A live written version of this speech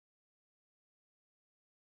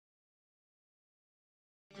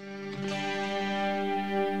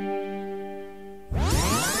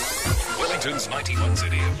Wellington's 91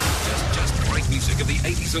 ZM. Just great music of the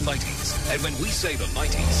 80s and 90s. And when we say the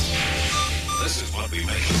 90s, this is what we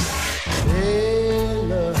make.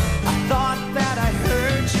 Sailor, I thought that I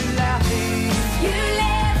heard you laughing. You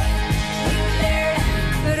laughed,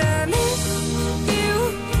 but I miss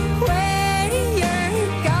you when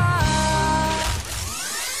you're gone.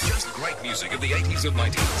 Just great music of the 80s and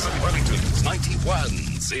 90s. Wellington's 91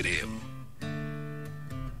 ZM.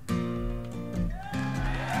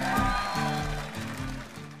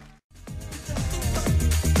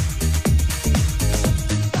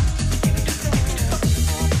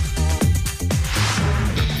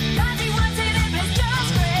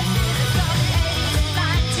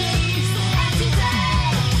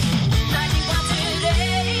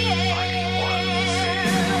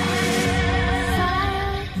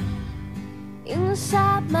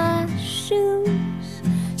 Inside my shoes,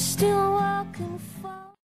 still walking for.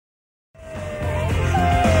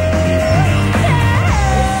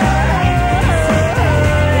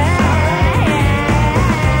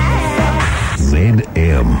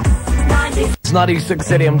 ZM. It's 96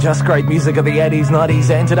 ZM, just great music of the 80s, 90s,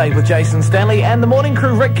 and today with Jason Stanley and the morning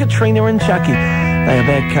crew, Rick, Katrina and Chucky. They are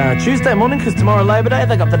back Tuesday morning because tomorrow Labour Day,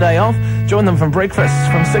 they got the day off. Join them from breakfast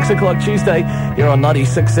from 6 o'clock Tuesday here on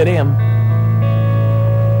 96 ZM.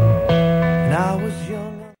 I was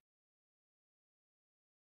young.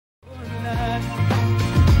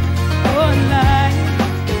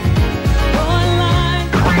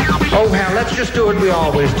 Oh hell, let's just do what we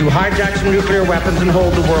always do. Hijack some nuclear weapons and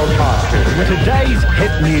hold the world hostage. Today's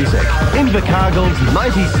hit music. Invercargill's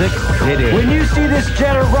 96 ZM. When you see this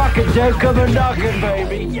jet of rockets, don't come a knocking,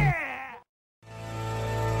 baby. Yeah!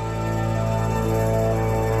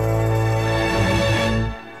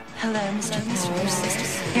 Hello, Mr.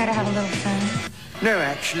 Bruce. Here to have a little fun. No,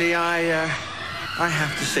 actually, I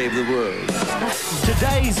have to save the world.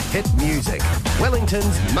 Today's hit music.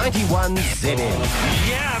 Wellington's 91 ZM.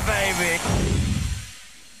 Yeah, baby.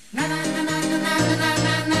 Na na na na na na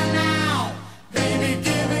na na na. Baby,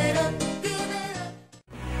 give it up, give it up.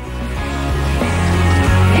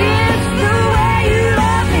 It's the way you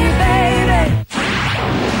love me, baby.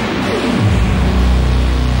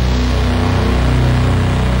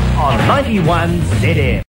 On 91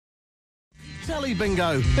 ZM. Sally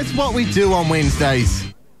Bingo. It's what we do on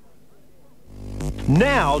Wednesdays.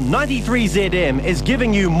 Now, 93 ZM is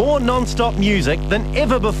giving you more non-stop music than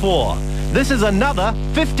ever before. This is another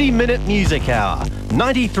 50-minute music hour.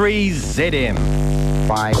 93 ZM.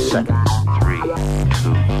 5 seconds. 3,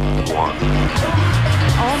 2, 1.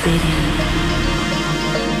 All ZM.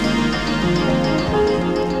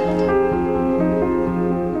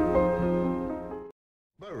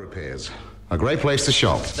 Motor repairs. A great place to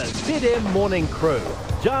shop. The ZM Morning Crew.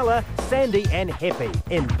 Jala, Sandy and Happy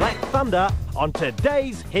in Black Thunder on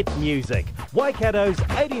today's hit music. Waikato's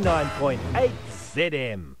 89.8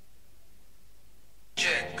 ZM.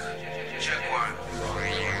 Check 1.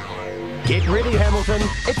 Get ready, Hamilton.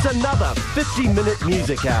 It's another 50-minute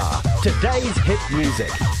music hour. Today's hit music.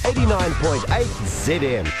 89.8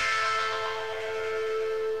 ZM.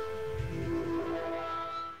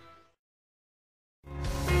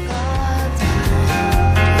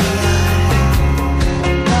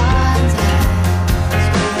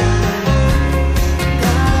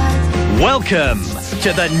 Welcome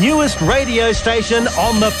to the newest radio station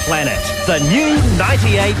on the planet, the new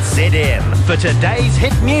 98 ZM. For today's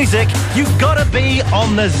hit music, you've got to be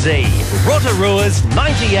on the Z. Rotorua's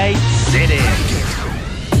 98 ZM.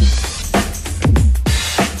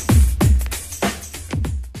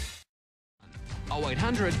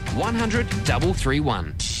 0800 100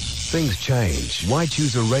 331. Things change. Why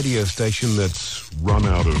choose a radio station that's run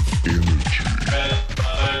out of energy?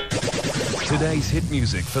 Today's hit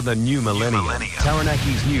music for the new millennium.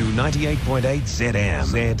 Taranaki's new 98.8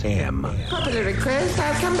 ZM. Popular request,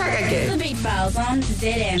 I'll come back again. The Beat Files on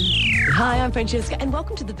ZM. Hi, I'm Francesca, and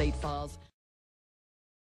welcome to the Beat Files.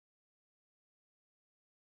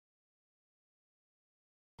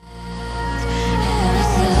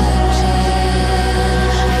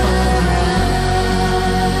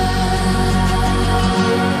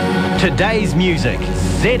 Today's music,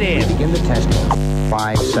 ZM. Begin the testing.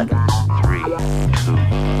 5 seconds. 3, 2, 1.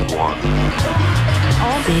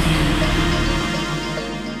 All ZM.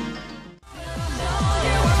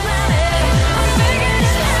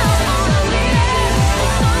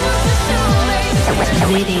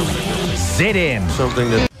 ZM. Something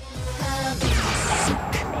that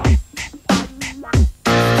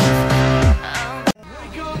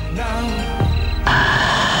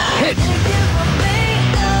Hit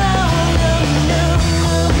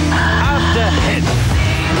after hit.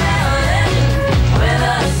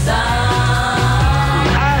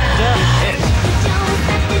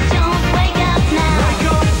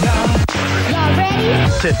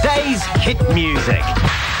 today's hit music.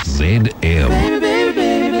 ZM.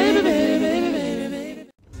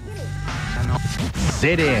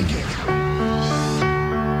 ZM.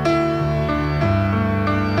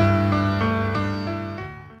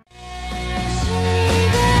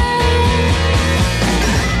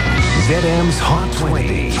 ZM's Hot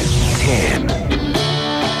 20. 10.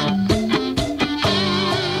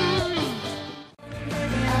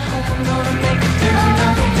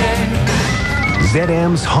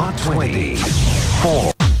 ZM's Hot 20.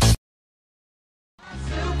 4.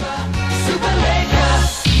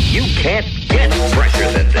 You can't get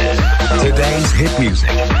fresher than this. Today's hit music.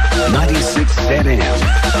 96 ZM.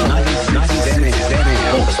 96 ZM.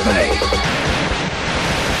 Hawke's Bay.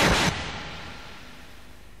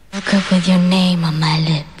 Woke up with your name on my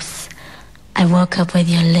lips. I woke up with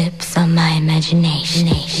your lips on my imagination.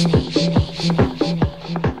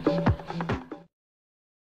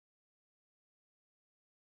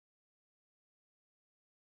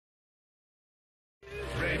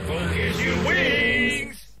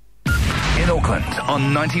 In Auckland on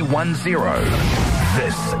 91.0.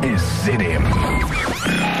 This is ZM.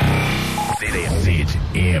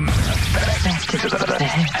 ZM. Back to the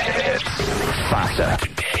hits. Faster.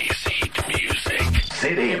 Today's hit music.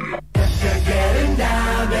 ZM. If you're getting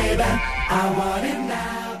down, baby, I want